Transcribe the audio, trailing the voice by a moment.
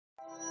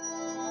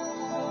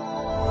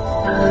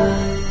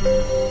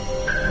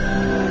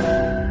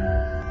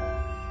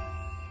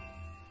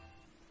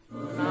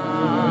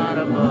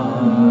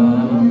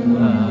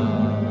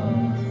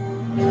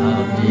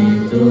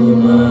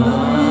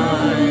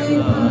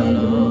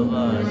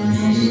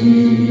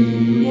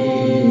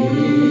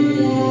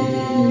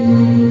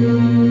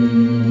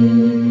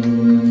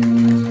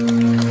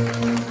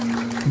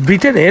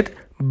ব্রিটেনের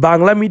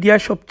বাংলা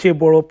মিডিয়ার সবচেয়ে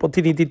বড়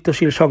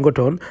প্রতিনিধিত্বশীল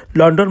সংগঠন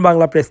লন্ডন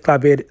বাংলা প্রেস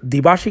ক্লাবের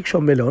দ্বিবার্ষিক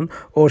সম্মেলন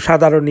ও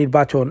সাধারণ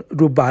নির্বাচন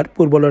রোববার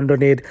পূর্ব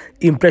লন্ডনের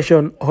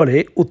ইমপ্রেশন হলে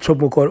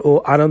উৎসবমুখর ও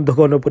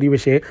আনন্দঘন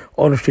পরিবেশে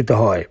অনুষ্ঠিত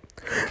হয়।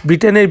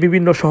 ব্রিটেনের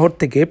বিভিন্ন শহর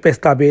থেকে প্রেস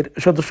ক্লাবের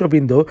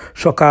সদস্যবৃন্দ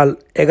সকাল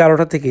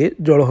 11টা থেকে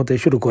জড়ো হতে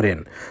শুরু করেন।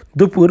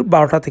 দুপুর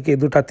 12টা থেকে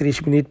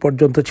 2:30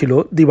 পর্যন্ত ছিল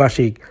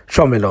দ্বিবার্ষিক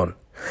সম্মেলন।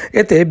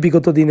 এতে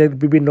বিগত দিনের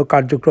বিভিন্ন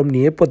কার্যক্রম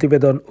নিয়ে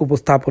প্রতিবেদন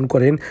উপস্থাপন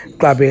করেন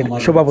ক্লাবের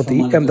সভাপতি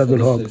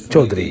এমদাদুল হক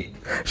চৌধুরী,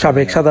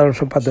 সাবেক সাধারণ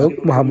সম্পাদক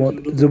মোহাম্মদ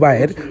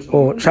জুবায়ের ও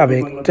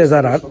সাবেক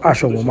ট্রেজারার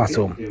আসম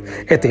মাসুম।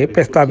 এতে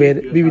প্রেস ক্লাবের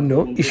বিভিন্ন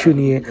ইস্যু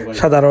নিয়ে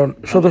সাধারণ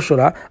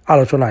সদস্যরা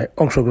আলোচনায়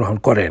অংশগ্রহণ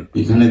করেন।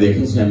 এখানে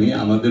দেখেছি আমি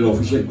আমাদের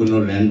অফিসের কোনো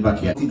ল্যান্ড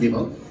বাকি দেব,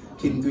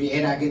 কিন্তু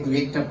এর আগে দুই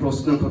একটা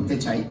প্রশ্ন করতে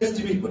চাই।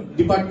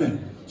 ডিপার্টমেন্ট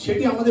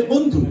সেটি আমাদের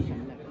বন্ধু,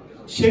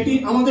 সেটি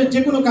আমাদের যে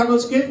কোনো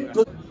কাগজকে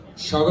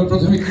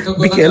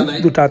বিকেল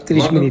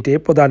 2:30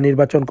 প্রধান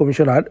নির্বাচন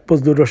কমিশনার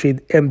ফজলুর রশিদ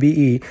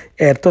MBE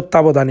এর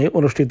তত্ত্বাবধানে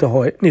অনুষ্ঠিত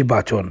হয়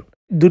নির্বাচন।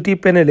 দুটি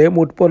প্যানেলে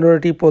মোট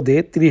 15টি পদে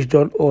 30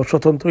 জন ও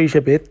স্বতন্ত্র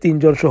হিসেবে 3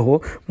 জন সহ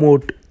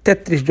মোট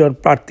 33 জন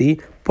প্রার্থী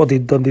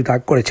প্রতিদ্বন্দ্বিতা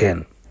করেছেন।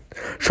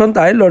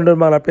 সন্ধ্যায় লন্ডন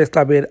বাংলা প্রেস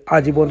ক্লাবের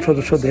আজীবন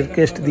সদস্যদের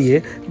ক্রেস্ট দিয়ে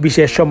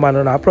বিশেষ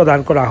সম্মাননা প্রদান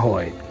করা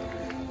হয়।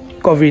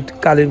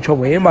 কোভিড-কালীন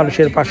সময়ে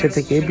মানুষের পাশে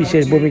থেকে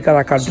বিশেষ ভূমিকা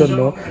রাখার জন্য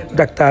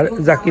ডাক্তার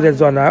জাকির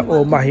রেজওয়ানা ও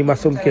মাহি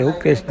মাসুমকেও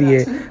ক্রেস্ট দিয়ে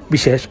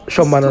বিশেষ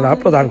সম্মাননা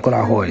প্রদান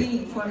করা হয়।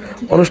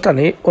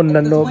 অনুষ্ঠানে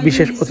অন্যান্য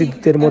বিশেষ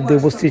অতিথিদের মধ্যে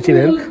উপস্থিত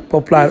ছিলেন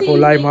পপুলার ও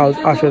লাইম হাউস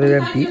আসনের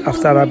MP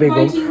আফসানা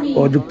বেগম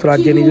ও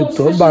যুক্তরাজ্যে নিযুক্ত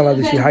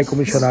Bangladeshi high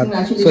commissioner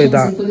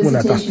Syeda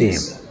Muna Tasnim.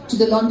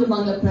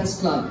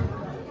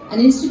 An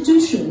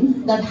institution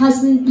that has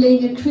been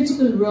playing a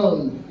critical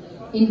role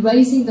in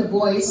raising the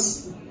voice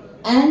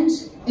and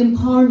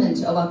empowerment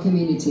of our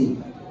community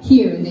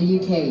here in the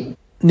UK.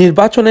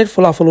 নির্বাচনের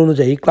ফলাফল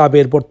অনুযায়ী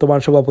ক্লাবের বর্তমান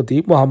সভাপতি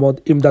মোহাম্মদ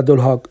ইমদাদুল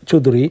হক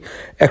চৌধুরী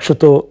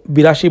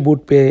 182 ভোট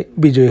পেয়ে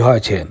বিজয়ী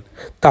হয়েছেন।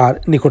 তার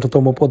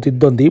নিকটতম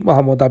প্রতিদ্বন্দ্বী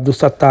মোহাম্মদ আব্দুস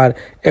সাত্তার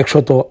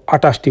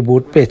 128টি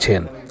ভোট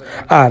পেয়েছেন।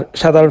 আর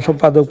সাধারণ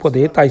সম্পাদক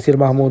পদে তাইসির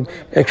মাহমুদ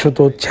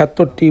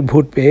 176টি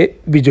ভোট পেয়ে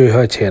বিজয়ী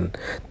হয়েছেন।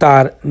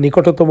 তার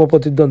নিকটতম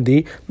প্রতিদ্বন্দ্বী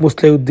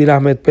মুসলিউদ্দিন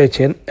আহমেদ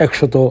পেয়েছেন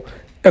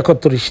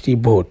 131টি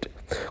ভোট।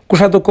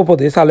 কোষাধ্যক্ষ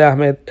পদে সালেহ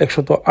আহমেদ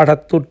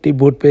 178টি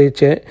ভোট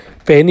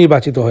পেয়ে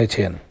নির্বাচিত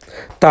হয়েছেন।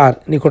 তার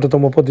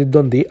নিকটতম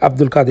প্রতিদ্বন্দ্বী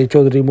আব্দুল কাদের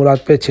চৌধুরী মুরাদ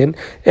পেয়েছেন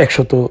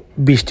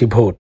 120টি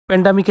ভোট।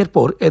 প্যান্ডামিকের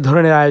পর এ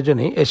ধরনের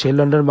আয়োজনে এসে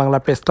লন্ডন বাংলা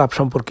প্রেস ক্লাব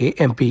সম্পর্কে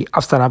MP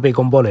আফসানা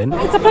বেগম বলেন,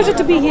 It's a pleasure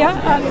to be here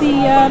at the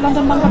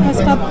London Bangla Press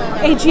Club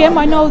AGM.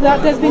 I know that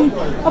there's been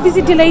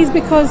obviously delays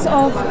because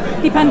of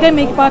the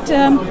pandemic, but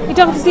it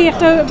obviously a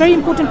very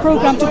important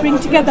program to bring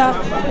together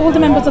all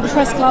the members of the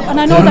press club. And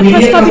I know that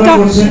press club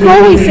is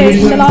growing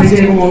in the last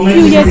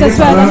few years as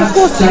well. And of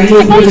course,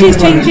 technology is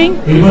changing.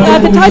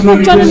 The type of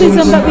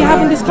journalism that we have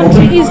in this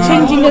country is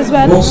changing as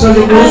well.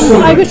 And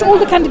I wish all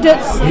the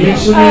candidates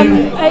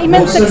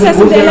immense success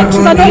in the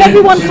elections. I know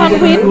everyone can't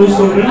win,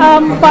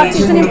 but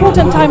it's an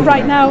important time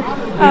right now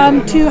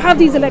to have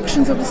these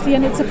elections, obviously,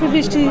 and it's a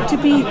privilege to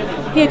be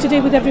here today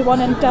with everyone,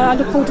 and I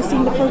look forward to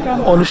seeing the program.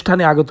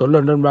 অনুষ্ঠানে আগত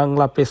London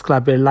Bangla press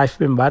ক্লাবের life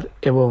member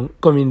এবং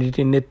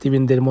কমিউনিটির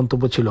নেতৃবৃন্দের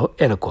মন্তব্য ছিল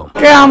এরকম।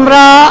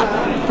 আমরা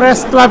প্রেস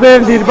ক্লাবের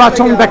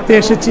নির্বাচন দেখতে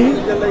এসেছি,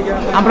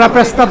 আমরা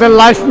প্রেস ক্লাবের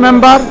লাইফ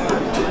মেম্বার।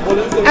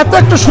 এত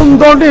একটা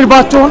সুন্দর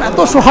নির্বাচন, এত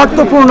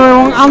সৌহার্দ্যপূর্ণ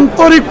এবং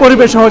আন্তরিক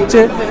পরিবেশ হচ্ছে,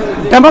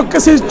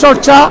 ডেমোক্রেসির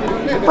চর্চা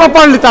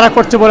প্রপারলি তারা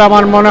করছে বলে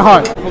আমার মনে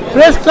হয়।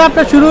 প্রেস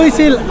ক্লাবটা শুরু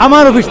হয়েছিল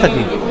আমার অফিস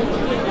থেকে।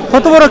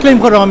 কত বড় ক্লেম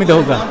করো আমি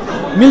দেখো,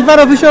 মিলফার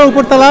অফিসের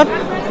উপরতলার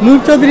নূর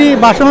চৌধুরী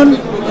বাসন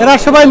এরা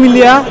সবাই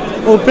মিলিয়া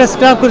ও প্রেস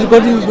ক্লাব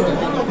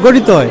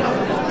গঠিত হয়।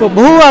 তো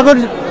বহু আগের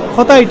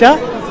কথা এটা,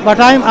 but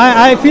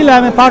I feel I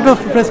M A part of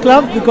press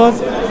club because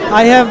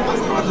I have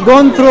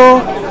gone through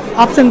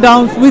ups and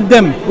downs with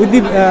them, with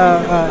the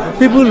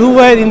people who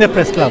were in the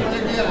press club.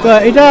 So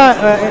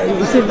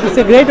it's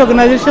a great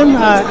organization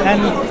and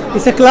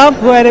it's a club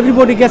where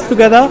everybody gets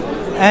together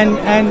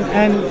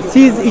and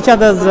sees each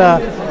other's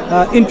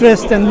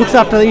interest and looks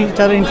after each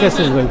other's interests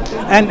as well,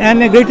 and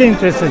a greater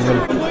interest as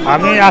well.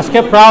 আমি আজকে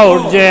proud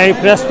যে এই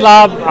press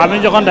club, আমি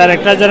যখন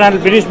director general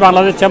British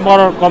Bangladesh chamber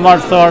of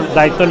কমার্সের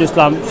দায়িত্ব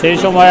নিয়েছিলাম, সেই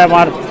সময়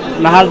আমার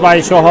নাহাজ ভাই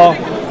সহ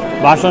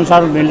ভাষণ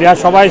সার মিলিয়া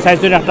সবাই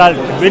চাইছেন একটা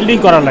বিল্ডিং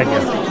করার লাগে।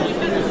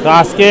 তো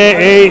আজকে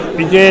এই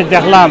যে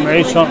দেখলাম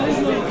এই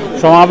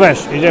সমাবেশ,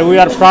 এই যে we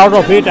are proud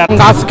of it.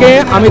 আজকে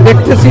আমি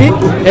দেখতেছি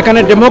এখানে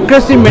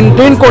ডেমোক্রেসি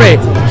মেনটেন করে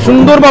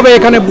সুন্দরভাবে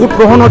এখানে ভোট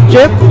গ্রহণ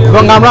হচ্ছে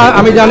এবং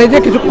আমি জানি যে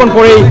কিছুক্ষণ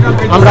পরেই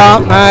আমরা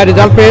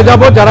রেজাল্ট পেয়ে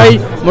যাব। যারাই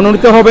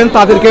মনোনীত হবেন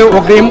তাদেরকে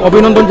অগ্রিম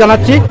অভিনন্দন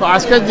জানাচ্ছি।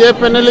 আজকে যে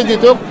প্যানেলে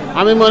জিত,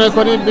 আমি মনে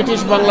করি ব্রিটিশ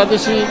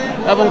বাংলাদেশি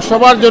এবং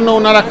সবার জন্য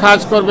ওনারা কাজ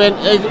করবেন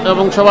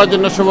এবং সবার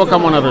জন্য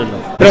শুভকামনা রইল।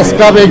 প্রেস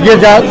ক্লাব এগিয়ে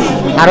যাক,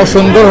 আরও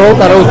সুন্দর হোক,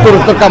 আরও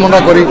উত্তর কামনা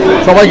করি।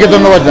 সবাইকে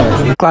ধন্যবাদ জানাই।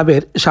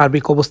 ক্লাবের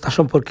সার্বিক অবস্থা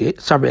সম্পর্কে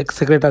সাবেক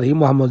সেক্রেটারি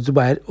মোহাম্মদ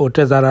জুবায়ের ও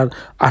ট্রেজারার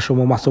আসম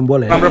মাসুম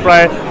বলেন, আমরা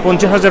প্রায়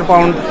 50,000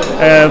 পাউন্ড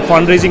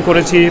ফান্ড রেজিং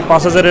করেছি।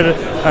 5,000-এর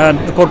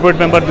কর্পোরেট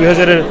মেম্বার,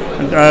 2,000-এর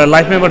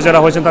লাইফ মেম্বার যারা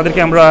হয়েছেন তাদেরকে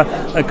আমরা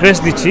ক্রেস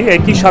দিচ্ছি।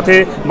 একই সাথে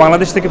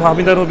বাংলাদেশ থেকে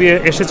ফাহমিদা নবী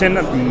এসেছেন,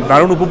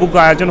 দারুণ উপভোগ্য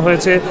আয়োজন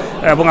হয়েছে।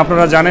 এবং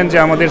আপনারা জানেন যে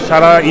আমাদের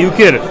সারা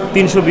ইউকের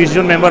 320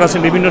 জন মেম্বার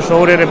আছেন বিভিন্ন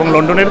শহরের এবং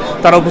লন্ডনের,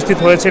 তারা উপস্থিত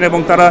হয়েছেন এবং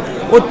তারা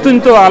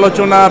অত্যন্ত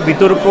আলোচনা,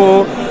 বিতর্ক,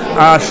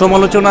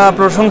 সমালোচনা,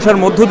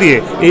 প্রশংসার মধ্য দিয়ে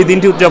এই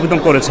দিনটি উদযাপন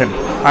করেছেন।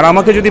 আর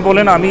আমাকে যদি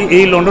বলেন, আমি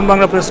এই লন্ডন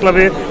বাংলা প্রেস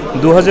ক্লাবে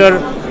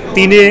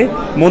 2003-এ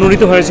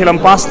মনোনীত হয়েছিলাম।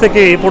 5 থেকে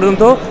এ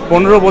পর্যন্ত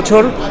 15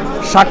 বছর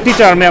 60টি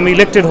টার্মে আমি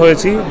ইলেক্টেড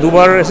হয়েছি।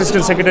 2বার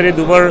অ্যাসিস্ট্যান্ট সেক্রেটারি,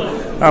 2বার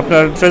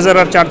আপনার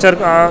ট্রেজারার, 4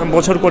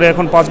 বছর করে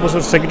এখন 5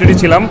 বছর সেক্রেটারি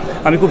ছিলাম।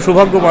 আমি খুব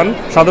সৌভাগ্যবান,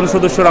 সাধারণ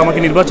সদস্যরা আমাকে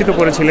নির্বাচিত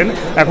করেছিলেন।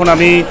 এখন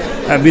আমি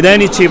বিদায়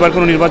নিচ্ছি এবার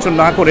কোনো নির্বাচন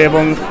না করে,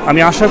 এবং আমি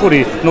আশা করি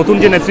নতুন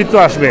যে নেতৃত্ব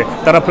আসবে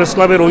তারা প্রেস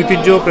ক্লাবের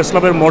ঐতিহ্য, প্রেস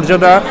ক্লাবের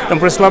মর্যাদা এবং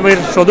প্রেস ক্লাবের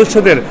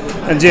সদস্যদের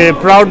যে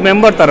প্রাউড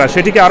মেম্বার তারা,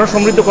 সেটিকে আরও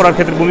সমৃদ্ধ করার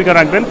ক্ষেত্রে ভূমিকা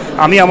রাখবেন।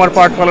 আমি আমার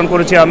পার্ট পালন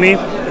করেছি। আমি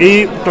এই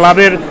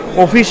ক্লাবের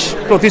অফিস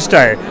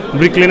প্রতিষ্ঠায়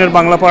ব্রিকলেনের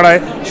বাংলা পাড়ায়,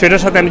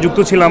 সেটার সাথে আমি যুক্ত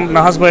ছিলাম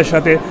নাহাজ ভাইয়ের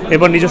সাথে।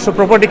 এবার নিজস্ব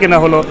প্রপার্টি কেনা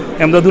হলো,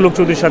 এমদাদুল হক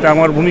চৌধুরীর সাথে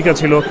আমার ভূমিকা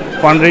ছিল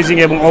ফান্ড রেজিং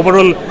এবং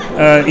ওভারঅল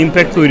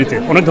ইম্প্যাক্ট তৈরিতে।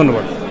 অনেক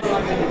ধন্যবাদ।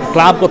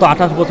 ক্লাব গত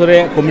 28 বছরে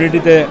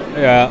কমিউনিটিতে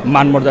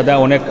মান মর্যাদা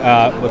অনেক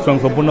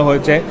সম্পূর্ণ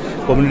হয়েছে,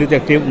 কমিউনিটিতে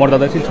একটি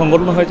মর্যাদাশীল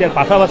সংগঠন হয়েছে। এর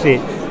পাশাপাশি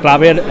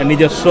ক্লাবের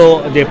নিজস্ব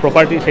যে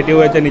প্রপার্টি সেটি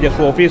হয়েছে, নিজস্ব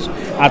অফিস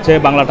আছে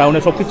বাংলা টাউনে।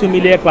 সব কিছু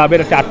মিলিয়ে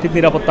ক্লাবের একটি আর্থিক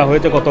নিরাপত্তা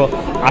হয়েছে গত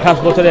 28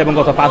 বছরে। এবং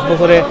গত 5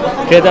 বছরে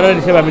ট্রেজারার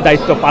হিসেবে আমি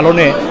দায়িত্ব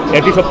পালনে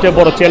এটি সবচেয়ে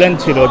বড় চ্যালেঞ্জ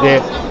ছিল, যে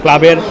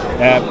ক্লাবের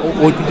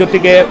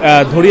ঐতিহ্যটিকে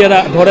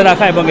ধরে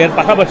রাখা এবং এর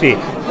পাশাপাশি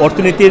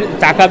অর্থনীতির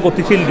চাকা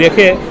গতিশীল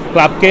রেখে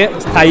ক্লাবকে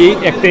স্থায়ী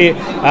একটি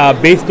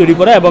বেস তৈরি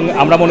করা। এবং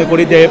আমরা মনে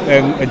করি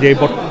যে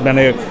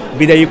মানে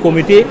বিদায়ী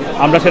কমিটি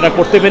আমরা সেটা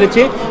করতে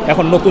পেরেছি।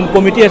 এখন নতুন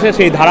কমিটি এসে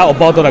সেই ধারা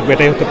অব্যাহত রাখবে,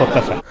 এটাই হচ্ছে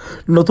প্রত্যাশা।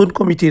 নতুন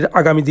কমিটির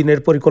আগামী দিনের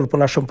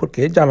পরিকল্পনা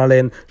সম্পর্কে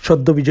জানালেন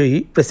সদ্য বিজয়ী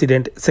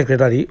প্রেসিডেন্ট,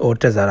 সেক্রেটারি ও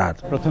ট্রেজারার।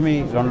 প্রথমেই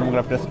লন্ডন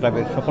বাংলা প্রেস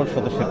ক্লাবের সকল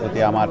সদস্যের প্রতি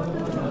আমার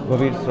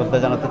গভীর শ্রদ্ধা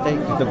জানাতে চাই,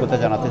 কৃতজ্ঞতা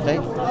জানাতে চাই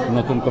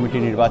নতুন কমিটি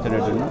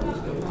নির্বাচনের জন্য।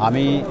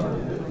 আমি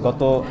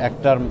গত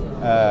একটার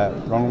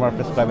লন্ডন বাংলা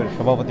প্রেস ক্লাবের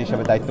সভাপতি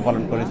হিসেবে দায়িত্ব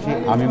পালন করেছি।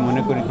 আমি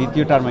মনে করি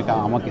দ্বিতীয়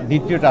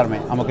টার্মে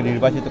আমাকে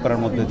নির্বাচিত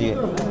করার মধ্য দিয়ে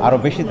আরও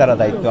বেশি তারা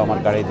দায়িত্ব আমার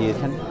ঘাড়ে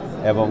দিয়েছেন,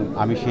 এবং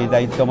আমি সেই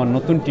দায়িত্ব আমার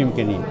নতুন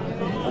টিমকে নিয়ে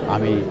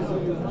আমি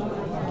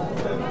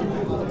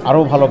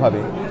আরও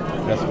ভালোভাবে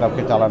প্রেস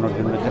ক্লাবকে চালানোর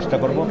জন্য চেষ্টা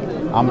করব।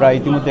 আমরা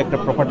ইতিমধ্যে একটা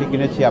প্রপার্টি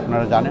কিনেছি,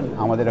 আপনারা জানেন।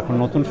 আমাদের এখন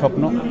নতুন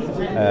স্বপ্ন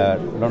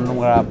লন্ডন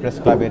বাংলা প্রেস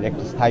ক্লাবের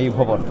একটি স্থায়ী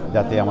ভবন,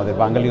 যাতে আমাদের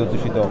বাঙালি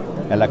অধ্যুষিত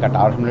এলাকাটা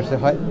আর্টমেন্টসে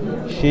হয়,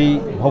 সেই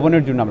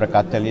ভবনের জন্য আমরা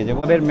কাজ চালিয়ে যাব।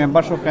 আমাদের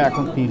মেম্বার সংখ্যা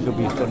এখন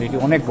 320 জন, এটি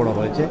অনেক বড়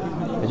হয়েছে।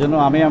 এজন্য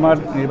আমি আমার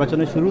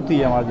নির্বাচনের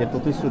শুরুতেই আমার যে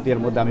প্রতিশ্রুতি,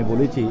 এর মধ্যে আমি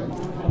বলেছি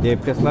যে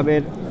প্রেস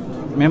ক্লাবের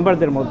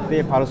মেম্বারদের মধ্যে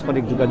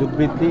পারস্পরিক যোগাযোগ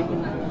বৃদ্ধি,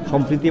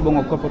 সম্প্রীতি এবং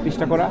ঐক্য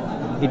প্রতিষ্ঠা করা,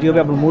 এটি হবে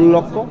আমার মূল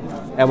লক্ষ্য।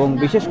 এবং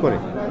বিশেষ করে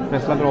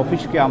প্রেস ক্লাবের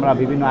অফিসকে আমরা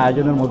বিভিন্ন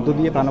আয়োজনের মধ্য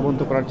দিয়ে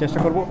প্রাণবন্ত করার চেষ্টা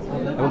করব।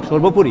 এবং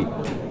সর্বোপরি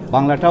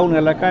বাংলা টাউন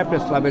এলাকায়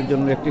প্রেস ক্লাবের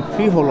জন্য একটি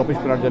ফ্রি হল অফিস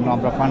করার জন্য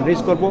আমরা ফান্ড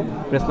রেজ করব।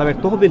 প্রেস ক্লাবের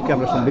তহবিলকে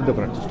আমরা সমৃদ্ধ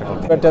করার চেষ্টা করব।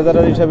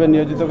 ট্রেজারার হিসাবে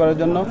নিয়োজিত করার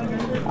জন্য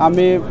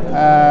আমি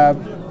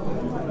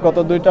গত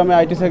 2 টার্মে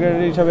আইটি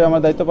সেক্রেটারি হিসাবে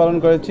আমার দায়িত্ব পালন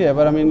করেছি।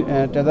 এবার আমি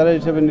ট্রেজারার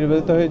হিসেবে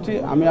নির্বাচিত হয়েছি।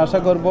 আমি আশা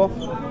করব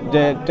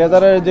যে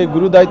ট্রেজারারের যে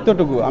গুরু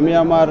দায়িত্বটুকু আমি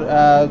আমার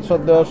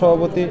শ্রদ্ধেয়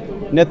সভাপতি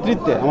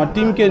নেতৃত্বে আমার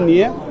টিমকে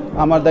নিয়ে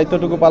আমার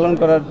দায়িত্বটুকু পালন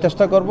করার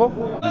চেষ্টা করব।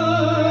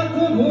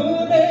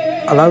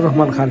 আলাউর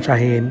রহমান খান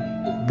শাহিন,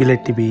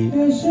 বিলেট টিভি,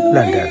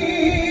 লন্ডন।